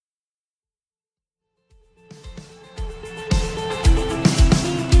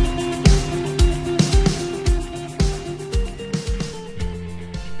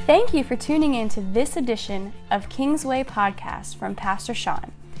Thank you for tuning in to this edition of Kingsway Podcast from Pastor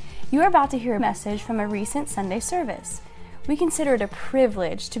Sean. You are about to hear a message from a recent Sunday service. We consider it a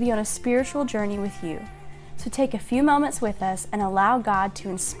privilege to be on a spiritual journey with you. So take a few moments with us and allow God to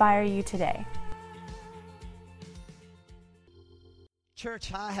inspire you today.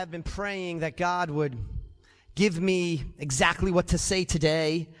 Church, I have been praying that God would give me exactly what to say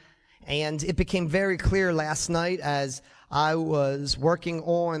today, and it became very clear last night as I was working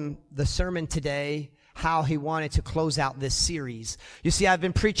on the sermon today, how he wanted to close out this series. You see, I've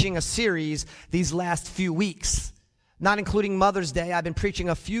been preaching a series these last few weeks, not including Mother's Day. I've been preaching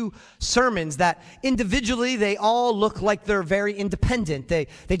a few sermons that individually, they all look like they're very independent. They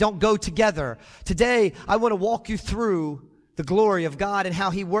don't go together. Today, I want to walk you through the glory of God and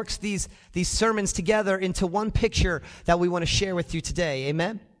how he works these sermons together into one picture that we want to share with you today.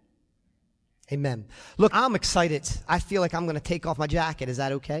 Amen? Amen. Look, I'm excited. I feel like I'm going to take off my jacket. Is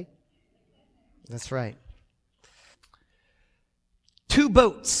that okay? That's right. Two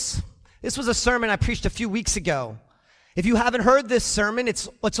boats. This was a sermon I preached a few weeks ago. If you haven't heard this sermon, it's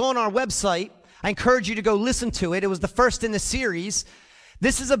on our website. I encourage you to go listen to it. It was the first in the series.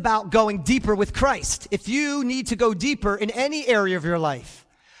 This is about going deeper with Christ. If you need to go deeper in any area of your life,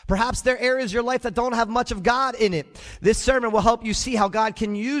 perhaps there are areas of your life that don't have much of God in it, this sermon will help you see how God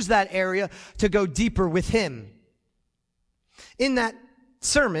can use that area to go deeper with him. In that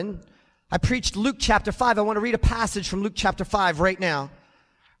sermon, I preached Luke chapter 5. I want to read a passage from Luke chapter 5 right now,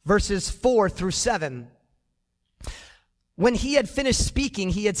 verses 4 through 7. When he had finished speaking,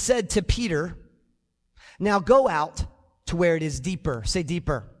 he had said to Peter, "Now go out to where it is deeper." Say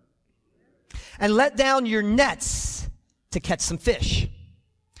deeper. "And let down your nets to catch some fish."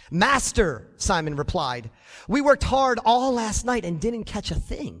 "Master," Simon replied, "we worked hard all last night and didn't catch a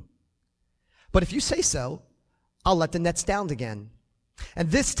thing. But if you say so, I'll let the nets down again."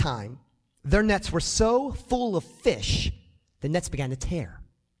 And this time, their nets were so full of fish, the nets began to tear.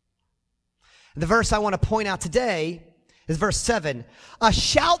 The verse I want to point out today is verse 7. A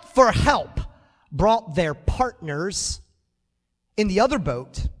shout for help brought their partners in the other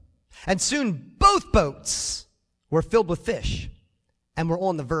boat, and soon both boats were filled with fish and were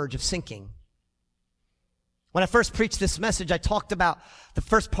on the verge of sinking. When I first preached this message, I talked about the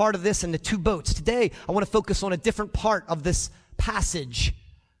first part of this and the two boats. Today, I want to focus on a different part of this passage.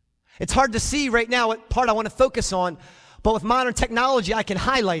 It's hard to see right now what part I want to focus on, but with modern technology, I can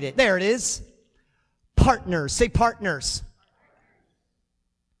highlight it. There it is. Partners. Say partners.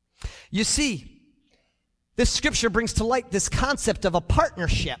 You see, this scripture brings to light this concept of a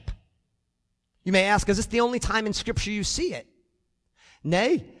partnership. You may ask, is this the only time in scripture you see it?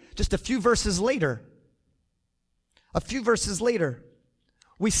 Nay, just a few verses later,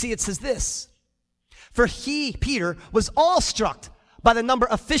 we see it says this. For he, Peter, was awestruck by the number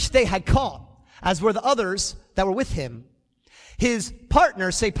of fish they had caught, as were the others that were with him. His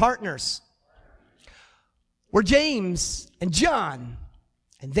partners, say partners, were James and John,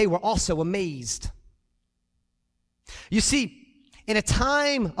 and they were also amazed. You see, in a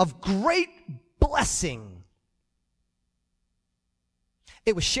time of great blessing,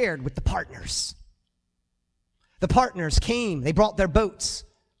 it was shared with the partners. The partners came, they brought their boats.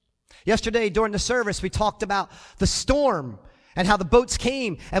 Yesterday during the service, we talked about the storm and how the boats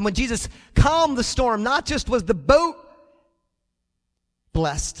came. And when Jesus calmed the storm, not just was the boat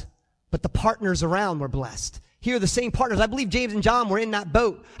blessed, but the partners around were blessed. Here are the same partners. I believe James and John were in that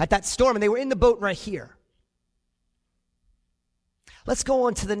boat at that storm, and they were in the boat right here. Let's go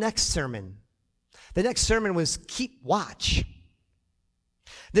on to the next sermon. The next sermon was Keep Watch.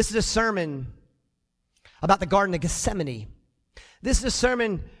 This is a sermon about the Garden of Gethsemane. This is a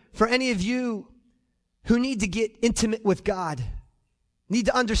sermon for any of you who need to get intimate with God, need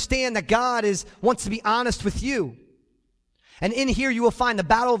to understand that God wants to be honest with you. And in here you will find the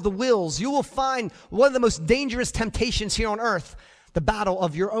battle of the wills. You will find one of the most dangerous temptations here on earth, the battle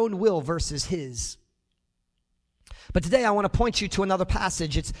of your own will versus his. But today I want to point you to another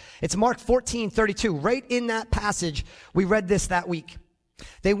passage. It's Mark 14:32. Right in that passage, we read this that week.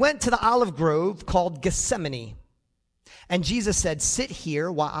 They went to the olive grove called Gethsemane, and Jesus said, "Sit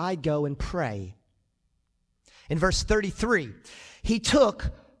here while I go and pray." In verse 33, he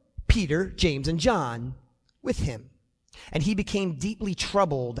took Peter, James, and John with him, and he became deeply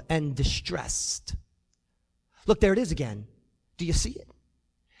troubled and distressed. Look, there it is again. Do you see it?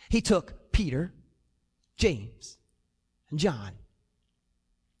 He took Peter, James, and John.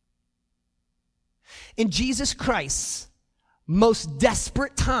 In Jesus Christ's most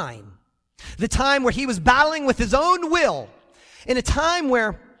desperate time, the time where he was battling with his own will, in a time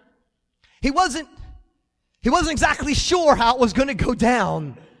where he wasn't exactly sure how it was going to go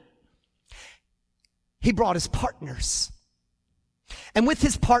down. he brought his partners. And with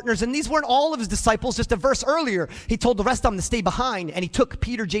his partners, and these weren't all of his disciples, just a verse earlier, he told the rest of them to stay behind, and he took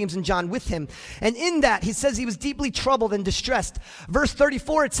Peter, James, and John with him. And in that, he says he was deeply troubled and distressed. Verse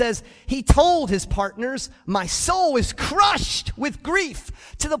 34, it says, he told his partners, my soul is crushed with grief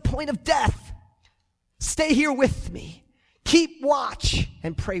to the point of death. Stay here with me. Keep watch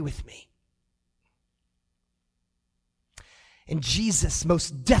and pray with me. In Jesus'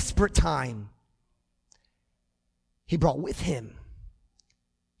 most desperate time, he brought with him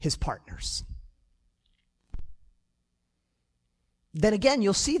his partners. Then again,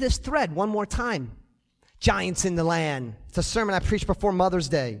 you'll see this thread one more time. Giants in the land. It's a sermon I preached before Mother's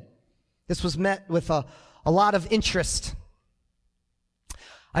Day. This was met with a lot of interest.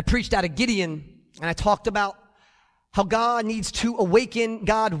 I preached out of Gideon, and I talked about how God needs to awaken,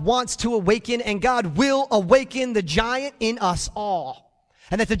 God wants to awaken, and God will awaken the giant in us all.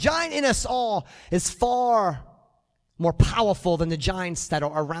 And that the giant in us all is far more powerful than the giants that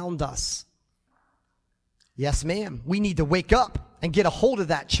are around us. Yes, ma'am. We need to wake up and get a hold of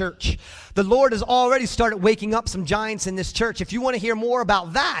that, church. The Lord has already started waking up some giants in this church. If you want to hear more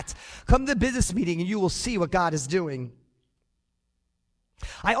about that, come to the business meeting and you will see what God is doing.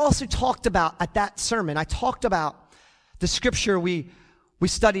 I also talked about, at that sermon, I talked about the scripture we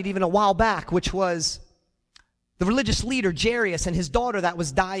studied even a while back, which was the religious leader, Jairus, and his daughter that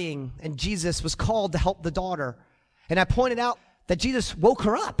was dying, and Jesus was called to help the daughter. And I pointed out that Jesus woke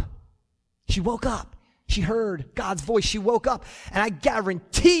her up. She woke up. She heard God's voice. She woke up. And I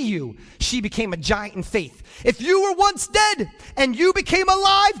guarantee you, she became a giant in faith. If you were once dead and you became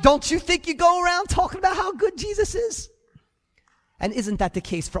alive, don't you think you go around talking about how good Jesus is? And isn't that the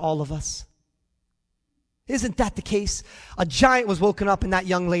case for all of us? Isn't that the case? A giant was woken up in that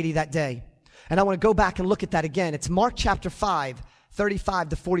young lady that day. And I want to go back and look at that again. It's Mark chapter 5, 35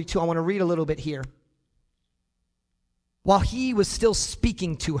 to 42. I want to read a little bit here. While he was still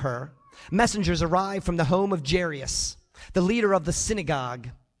speaking to her, messengers arrived from the home of Jairus, the leader of the synagogue.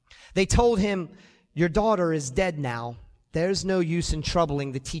 They told him, your daughter is dead now. There's no use in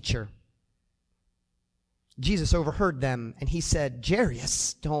troubling the teacher. Jesus overheard them, and he said,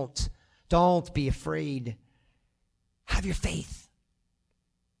 Jairus, don't be afraid. Have your faith.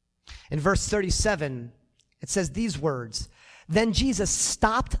 In verse 37, it says these words, then Jesus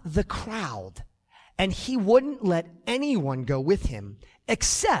stopped the crowd, and he wouldn't let anyone go with him,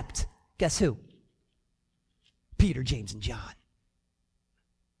 except, guess who? Peter, James, and John.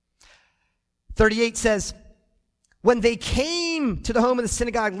 38 says, when they came to the home of the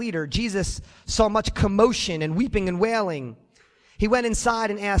synagogue leader, Jesus saw much commotion and weeping and wailing. He went inside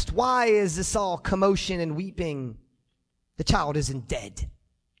and asked, why is this all commotion and weeping? The child isn't dead.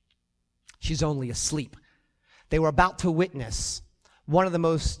 She's only asleep. They were about to witness one of the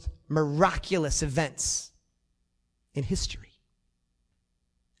most miraculous events in history.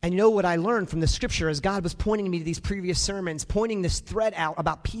 And you know what I learned from the scripture as God was pointing me to these previous sermons, pointing this thread out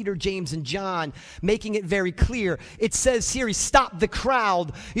about Peter, James, and John, making it very clear. It says here, he stopped the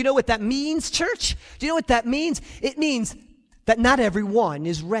crowd. You know what that means, church? Do you know what that means? It means that not everyone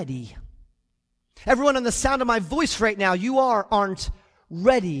is ready. Everyone on the sound of my voice right now, you aren't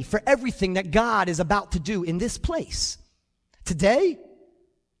ready for everything that God is about to do in this place. Today,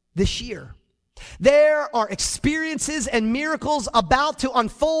 this year. There are experiences and miracles about to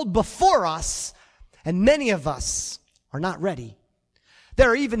unfold before us, and many of us are not ready. There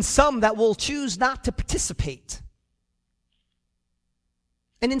are even some that will choose not to participate.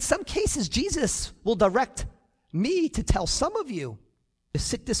 And in some cases, Jesus will direct me to tell some of you to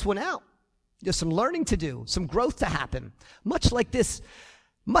sit this one out. There's some learning to do, some growth to happen, much like this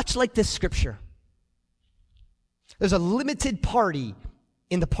scripture. There's a limited party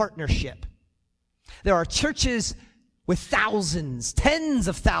in the partnership. There are churches with thousands, tens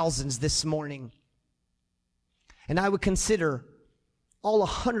of thousands this morning. And I would consider all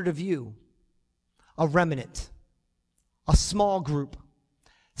 100 of you a remnant, a small group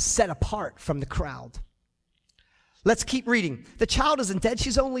set apart from the crowd. Let's keep reading. The child isn't dead,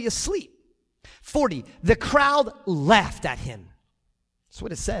 she's only asleep. 40, the crowd laughed at him. That's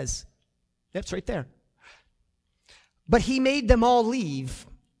what it says. That's right there. But he made them all leave,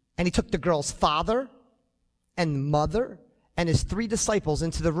 and he took the girl's father and mother and his 3 disciples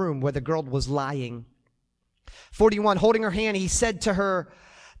into the room where the girl was lying. 41, holding her hand, he said to her,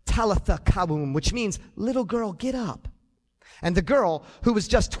 Talitha Kabum, which means, little girl, get up. And the girl, who was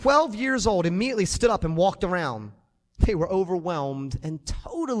just 12 years old, immediately stood up and walked around. They were overwhelmed and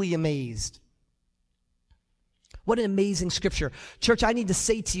totally amazed. What an amazing scripture. Church, I need to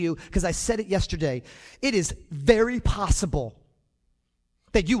say to you, because I said it yesterday, it is very possible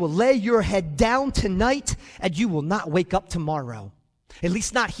that you will lay your head down tonight and you will not wake up tomorrow. At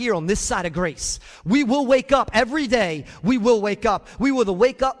least not here on this side of grace. We will wake up every day. We will wake up. We will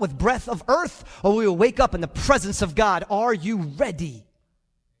wake up with breath of earth, or we will wake up in the presence of God. Are you ready?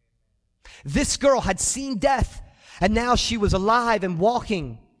 This girl had seen death, and now she was alive and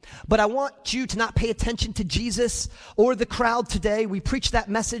walking. But I want you to not pay attention to Jesus or the crowd today. We preached that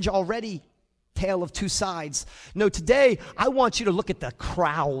message already. Tale of two sides. No, today I want you to look at the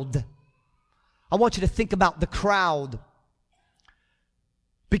crowd. I want you to think about the crowd.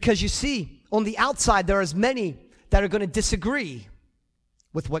 Because you see, on the outside, there are as many that are going to disagree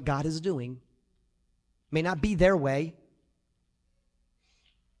with what God is doing. May not be their way.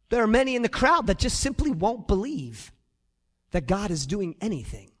 There are many in the crowd that just simply won't believe that God is doing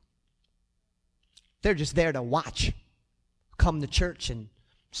anything. They're just there to watch, come to church and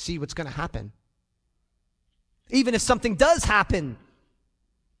see what's going to happen. Even if something does happen,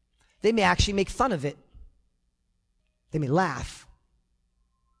 they may actually make fun of it. They may laugh.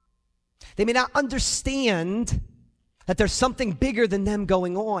 They may not understand that there's something bigger than them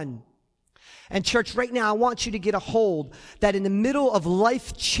going on. And church, right now, I want you to get a hold that in the middle of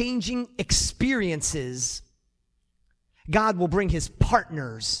life-changing experiences, God will bring his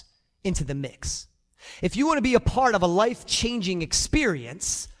partners into the mix. If you want to be a part of a life-changing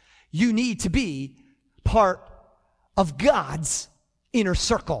experience, you need to be part of God's inner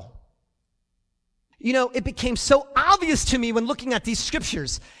circle. You know, it became so obvious to me when looking at these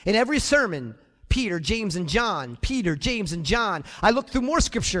scriptures. In every sermon, Peter, James, and John. Peter, James, and John. I looked through more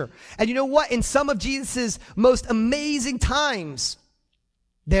scripture. And you know what? In some of Jesus' most amazing times,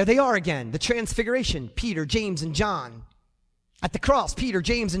 there they are again. The transfiguration, Peter, James, and John. At the cross, Peter,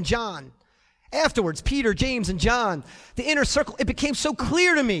 James, and John. Afterwards, Peter, James, and John. The inner circle. It became so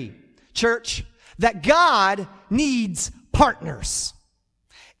clear to me, church, that God needs partners.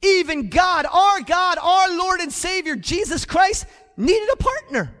 Even God, our Lord and Savior, Jesus Christ, needed a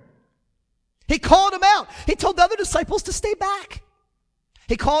partner. He called him out. He told the other disciples to stay back.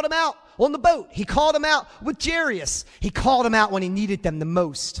 He called him out on the boat. He called him out with Jairus. He called him out when he needed them the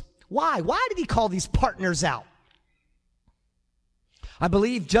most. Why? Why did he call these partners out? I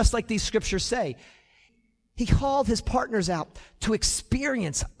believe, just like these scriptures say, he called his partners out to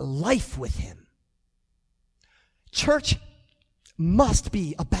experience life with him. Church must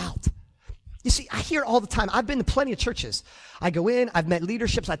be about. You see, I hear all the time. I've been to plenty of churches. I go in, I've met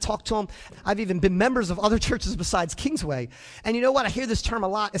leaderships, I talk to them. I've even been members of other churches besides Kingsway. And you know what? I hear this term a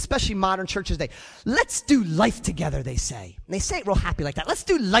lot, especially modern churches. Let's do life together, they say. And they say it real happy like that. Let's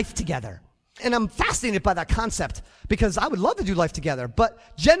do life together. And I'm fascinated by that concept because I would love to do life together. But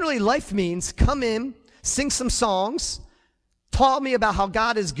generally, life means come in, sing some songs, tell me about how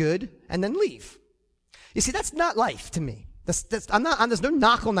God is good, and then leave. You see, that's not life to me. There's no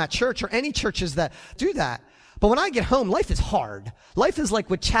knock on that church or any churches that do that. But when I get home, life is hard. Life is like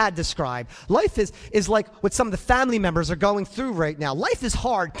what Chad described. Life is like what some of the family members are going through right now. Life is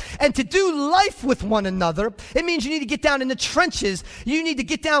hard. And to do life with one another, it means you need to get down in the trenches. You need to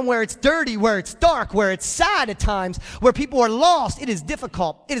get down where it's dirty, where it's dark, where it's sad at times, where people are lost. It is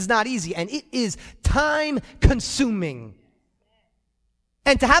difficult. It is not easy. And it is time consuming.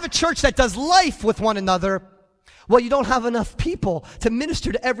 And to have a church that does life with one another, well, you don't have enough people to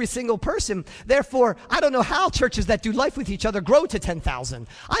minister to every single person. Therefore, I don't know how churches that do life with each other grow to 10,000.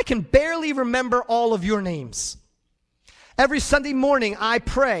 I can barely remember all of your names. Every Sunday morning, I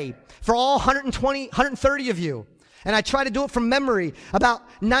pray for all 120, 130 of you. And I try to do it from memory. About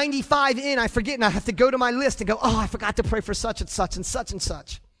 95 in, I forget, and I have to go to my list and go, I forgot to pray for such and such and such and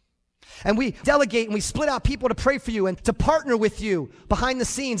such. And we delegate and we split out people to pray for you and to partner with you behind the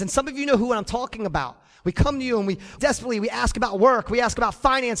scenes. And some of you know who I'm talking about. We come to you and we ask about work. We ask about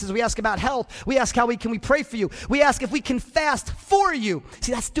finances. We ask about health. We ask how can we pray for you. We ask if we can fast for you.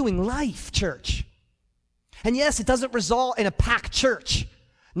 See, that's doing life, church. And yes, it doesn't result in a packed church.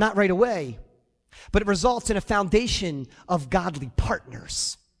 Not right away. But it results in a foundation of godly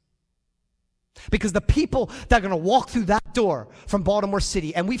partners. Because the people that are going to walk through that door from Baltimore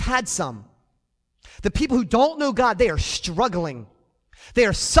City, and we've had some, the people who don't know God, they are struggling. They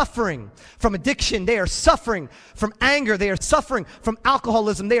are suffering from addiction. They are suffering from anger. They are suffering from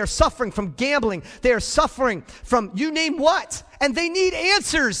alcoholism. They are suffering from gambling. They are suffering from you name what. And they need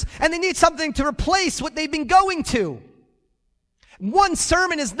answers. And they need something to replace what they've been going to. One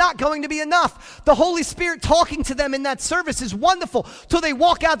sermon is not going to be enough. The Holy Spirit talking to them in that service is wonderful till they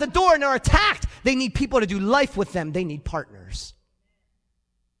walk out the door and are attacked. They need people to do life with them. They need partners.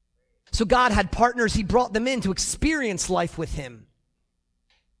 So God had partners. He brought them in to experience life with him.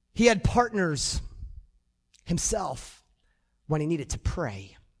 He had partners himself when he needed to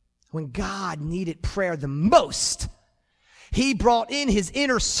pray. When God needed prayer the most, he brought in his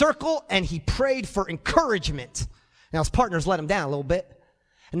inner circle and he prayed for encouragement. Now, his partners let him down a little bit,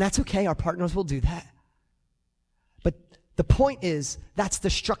 and that's okay. Our partners will do that. But the point is, that's the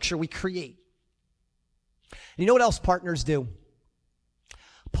structure we create. And you know what else partners do?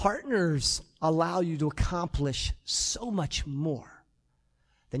 Partners allow you to accomplish so much more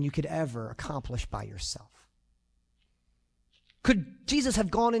than you could ever accomplish by yourself. Could Jesus have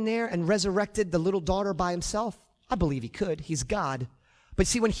gone in there and resurrected the little daughter by himself? I believe he could. He's God. But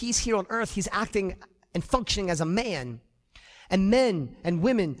see, when he's here on earth, he's acting and functioning as a man. And men and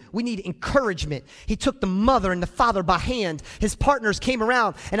women, we need encouragement. He took the mother and the father by hand. His partners came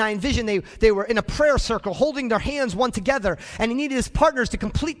around, and I envision they were in a prayer circle, holding their hands one together. And he needed his partners to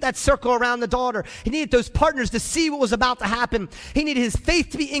complete that circle around the daughter. He needed those partners to see what was about to happen. He needed his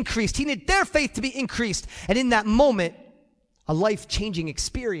faith to be increased. He needed their faith to be increased. And in that moment, a life-changing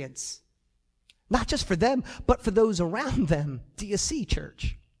experience. Not just for them, but for those around them. Do you see,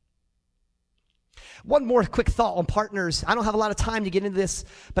 church? One more quick thought on partners. I don't have a lot of time to get into this,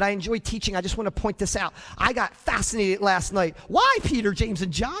 but I enjoy teaching. I just want to point this out. I got fascinated last night. Why Peter, James,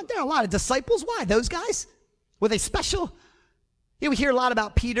 and John? There are a lot of disciples. Why those guys? Were they special? Yeah, we hear a lot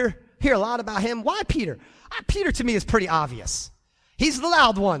about Peter, hear a lot about him. Why Peter? Peter to me is pretty obvious. He's the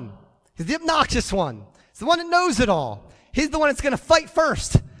loud one. He's the obnoxious one. He's the one that knows it all. He's the one that's going to fight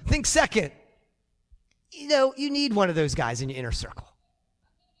first, think second. You know, you need one of those guys in your inner circle.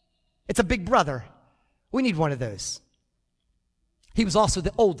 It's a big brother. We need one of those. He was also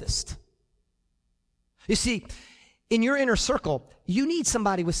the oldest. You see, in your inner circle, you need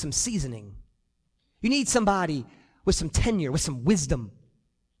somebody with some seasoning. You need somebody with some tenure, with some wisdom.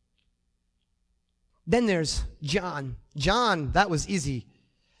 Then there's John. John, that was easy.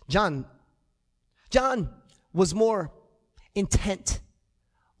 John was more intent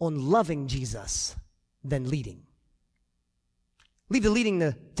on loving Jesus than leading. Leave the leading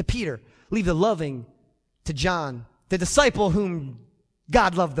to Peter. Leave the loving to John, the disciple whom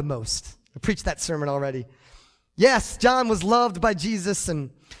God loved the most. I preached that sermon already. Yes, John was loved by Jesus, and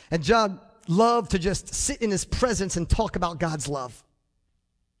John loved to just sit in his presence and talk about God's love.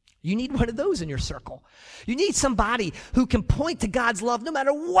 You need one of those in your circle. You need somebody who can point to God's love no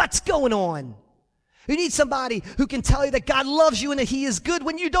matter what's going on. You need somebody who can tell you that God loves you and that he is good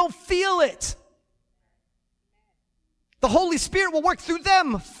when you don't feel it. The Holy Spirit will work through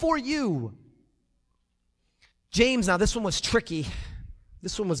them for you. James, now this one was tricky.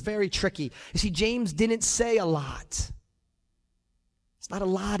 This one was very tricky. You see, James didn't say a lot. There's not a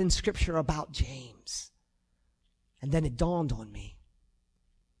lot in Scripture about James. And then it dawned on me.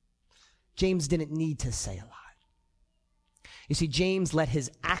 James didn't need to say a lot. You see, James let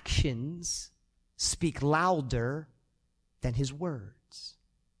his actions speak louder than his words.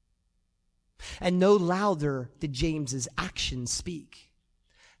 And no louder did James's actions speak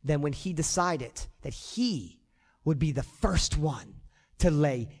than when he decided that he would be the first one to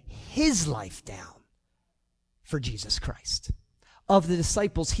lay his life down for Jesus Christ. Of the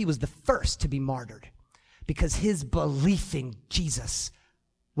disciples, he was the first to be martyred because his belief in Jesus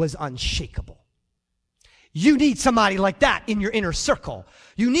was unshakable. You need somebody like that in your inner circle.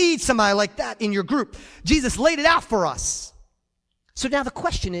 You need somebody like that in your group. Jesus laid it out for us. So now the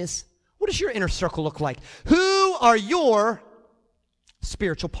question is, what does your inner circle look like? Who are your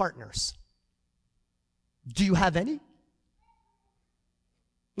spiritual partners? Do you have any?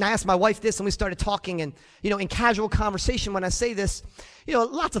 And I asked my wife this, and we started talking, and, in casual conversation, when I say this,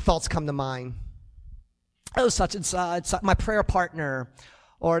 lots of thoughts come to mind. Oh, such and such, my prayer partner,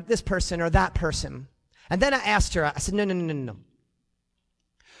 or this person, or that person. And then I asked her, I said, no.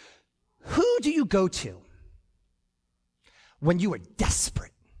 Who do you go to when you are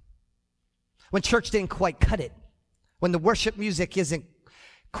desperate? When church didn't quite cut it? When the worship music isn't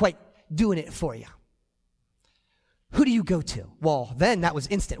quite doing it for you? Who do you go to? Well, then that was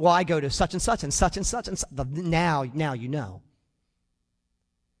instant. Well, I go to such and such and such and such and such. Now you know.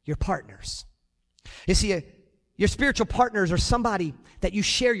 Your partners. You see, your spiritual partners are somebody that you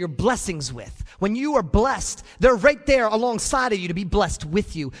share your blessings with. When you are blessed, they're right there alongside of you to be blessed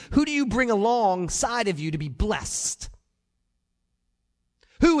with you. Who do you bring alongside of you to be blessed?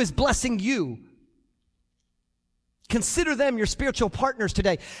 Who is blessing you? Consider them your spiritual partners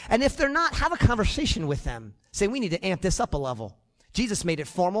today. And if they're not, have a conversation with them. Say, we need to amp this up a level. Jesus made it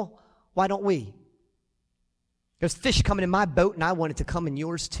formal. Why don't we? There's fish coming in my boat, and I want it to come in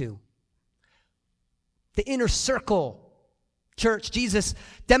yours too. The inner circle. Church, Jesus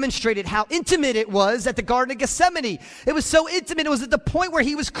demonstrated how intimate it was at the Garden of Gethsemane. It was so intimate, it was at the point where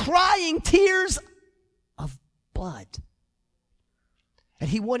he was crying tears of blood. And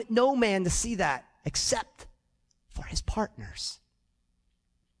he wanted no man to see that except for his partners.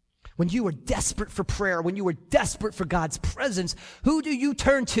 When you are desperate for prayer, when you are desperate for God's presence, who do you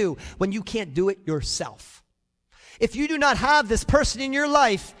turn to when you can't do it yourself? If you do not have this person in your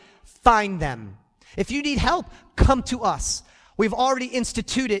life, find them. If you need help, come to us. We've already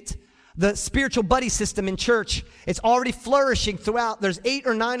instituted the spiritual buddy system in church. It's already flourishing throughout. There's 8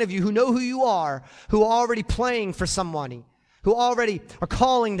 or 9 of you who know who you are, who are already praying for someone, who already are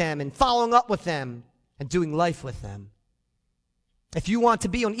calling them and following up with them and doing life with them. If you want to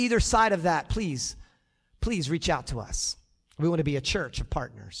be on either side of that, please reach out to us. We want to be a church of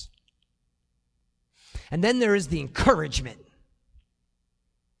partners. And then there is the encouragement.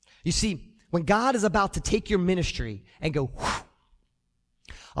 You see, when God is about to take your ministry and go, whew,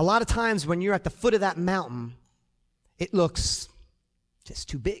 a lot of times when you're at the foot of that mountain, it looks just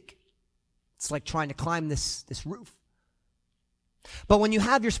too big. It's like trying to climb this roof. But when you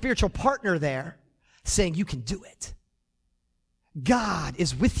have your spiritual partner there saying you can do it, God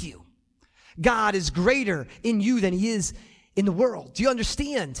is with you. God is greater in you than he is in the world. Do you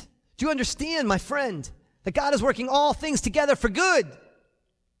understand? Do you understand, my friend, that God is working all things together for good?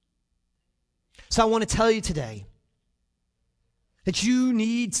 So I want to tell you today that you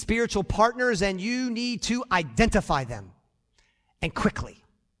need spiritual partners and you need to identify them, and quickly.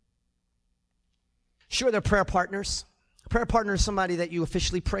 Sure, they're prayer partners. A prayer partner is somebody that you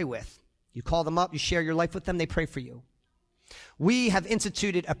officially pray with. You call them up, you share your life with them, they pray for you. We have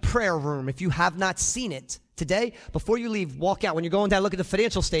instituted a prayer room. If you have not seen it today, before you leave, walk out. When you're going down, look at the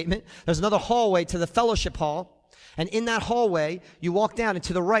financial statement. There's another hallway to the fellowship hall. And in that hallway, you walk down, and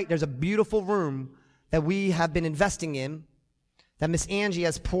to the right, there's a beautiful room that we have been investing in, that Miss Angie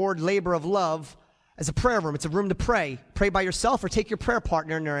has poured labor of love as a prayer room. It's a room to pray. Pray by yourself or take your prayer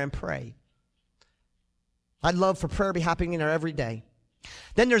partner in there and pray. I'd love for prayer to be happening in there every day.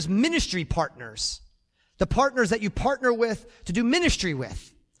 Then there's ministry partners. The partners that you partner with to do ministry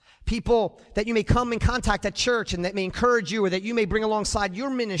with. People that you may come in contact at church and that may encourage you or that you may bring alongside your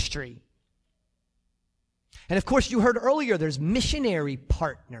ministry. And of course, you heard earlier, there's missionary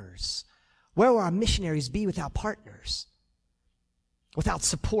partners. Where will our missionaries be without partners? Without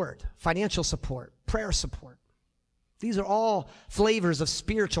support, financial support, prayer support. These are all flavors of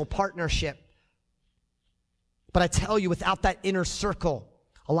spiritual partnership. But I tell you, without that inner circle,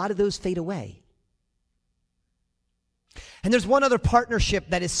 a lot of those fade away. And there's one other partnership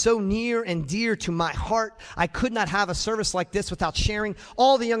that is so near and dear to my heart. I could not have a service like this without sharing.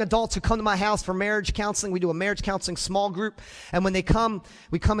 All the young adults who come to my house for marriage counseling, we do a marriage counseling small group. And when they come,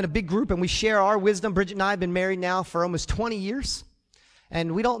 we come in a big group and we share our wisdom. Bridget and I have been married now for almost 20 years.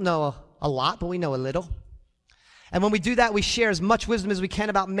 And we don't know a lot, but we know a little. And when we do that, we share as much wisdom as we can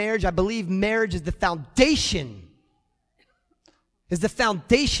about marriage. I believe marriage is the foundation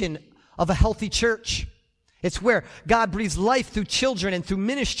of a healthy church. It's where God breathes life through children and through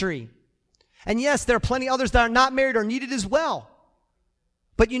ministry. And yes, there are plenty others that are not married or needed as well.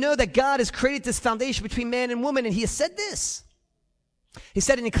 But you know that God has created this foundation between man and woman, and he has said this. He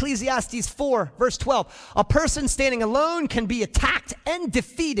said in Ecclesiastes 4, verse 12, a person standing alone can be attacked and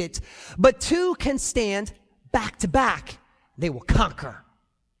defeated, but 2 can stand back to back. They will conquer.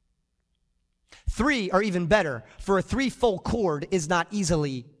 3 are even better, for a 3-fold cord is not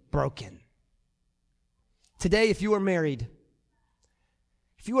easily broken. Today, if you are married,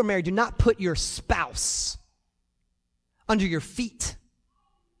 do not put your spouse under your feet.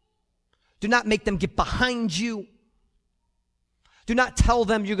 Do not make them get behind you. Do not tell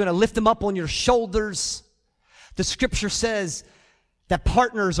them you're going to lift them up on your shoulders. The scripture says that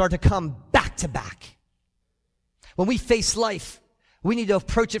partners are to come back to back. When we face life, we need to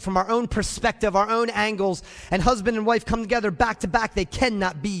approach it from our own perspective, our own angles, and husband and wife come together back to back. They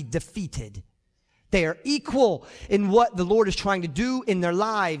cannot be defeated. They are equal in what the Lord is trying to do in their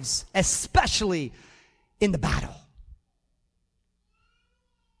lives, especially in the battle.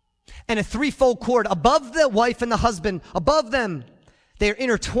 And a 3-fold cord above the wife and the husband, above them, they are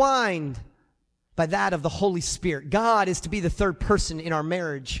intertwined by that of the Holy Spirit. God is to be the third person in our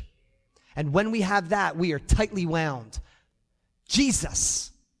marriage. And when we have that, we are tightly wound.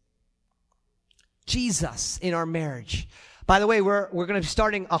 Jesus in our marriage. By the way, we're going to be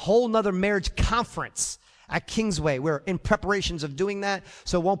starting a whole nother marriage conference at Kingsway. We're in preparations of doing that,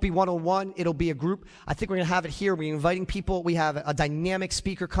 so it won't be one-on-one. It'll be a group. I think we're going to have it here. We're inviting people. We have a dynamic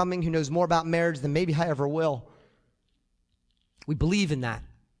speaker coming who knows more about marriage than maybe I ever will. We believe in that.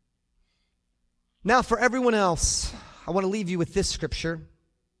 Now, for everyone else, I want to leave you with this scripture.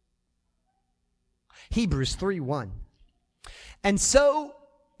 Hebrews 3:1. And so,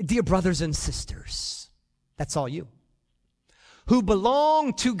 dear brothers and sisters, that's all you. who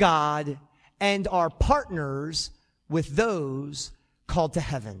belong to God and are partners with those called to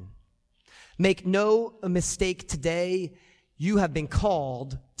heaven. Make no mistake today, you have been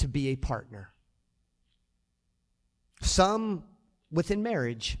called to be a partner. Some within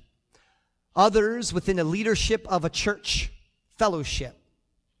marriage, others within the leadership of a church fellowship,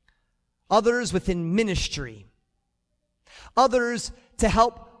 others within ministry, others to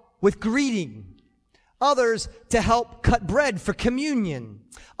help with greeting, others to help cut bread for communion,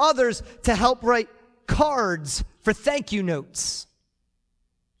 others to help write cards for thank you notes.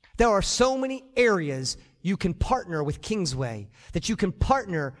 There are so many areas you can partner with Kingsway, that you can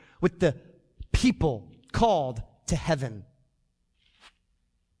partner with the people called to heaven.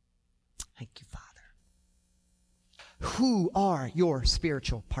 Thank you, Father. Who are your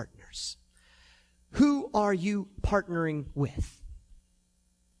spiritual partners? Who are you partnering with?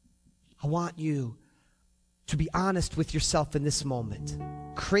 I want you to be honest with yourself in this moment.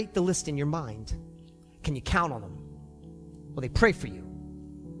 Create the list in your mind. Can you count on them? Will they pray for you?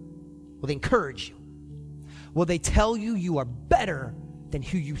 Will they encourage you? Will they tell you you are better than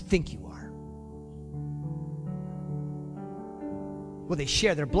who you think you are? Will they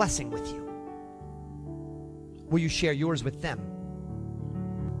share their blessing with you? Will you share yours with them?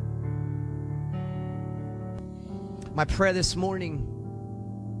 My prayer this morning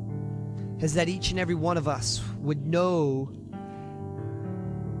is that each and every one of us would know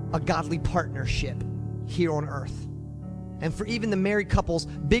a godly partnership here on earth. And for even the married couples,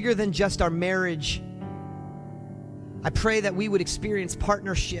 bigger than just our marriage, I pray that we would experience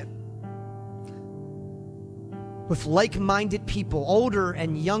partnership with like-minded people, older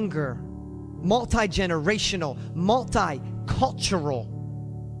and younger, multi-generational, multicultural.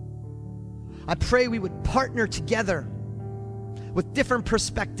 I pray we would partner together with different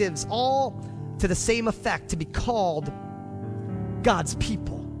perspectives, all to the same effect, to be called God's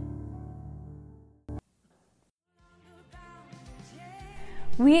people.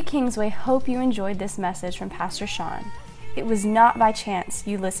 We at Kingsway hope you enjoyed this message from Pastor Sean. It was not by chance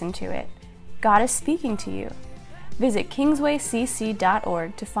you listened to it. God is speaking to you. Visit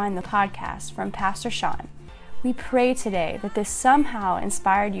kingswaycc.org to find the podcast from Pastor Sean. We pray today that this somehow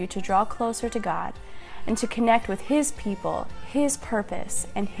inspired you to draw closer to God and to connect with His people, His purpose,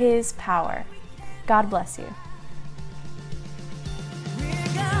 and His power. God bless you.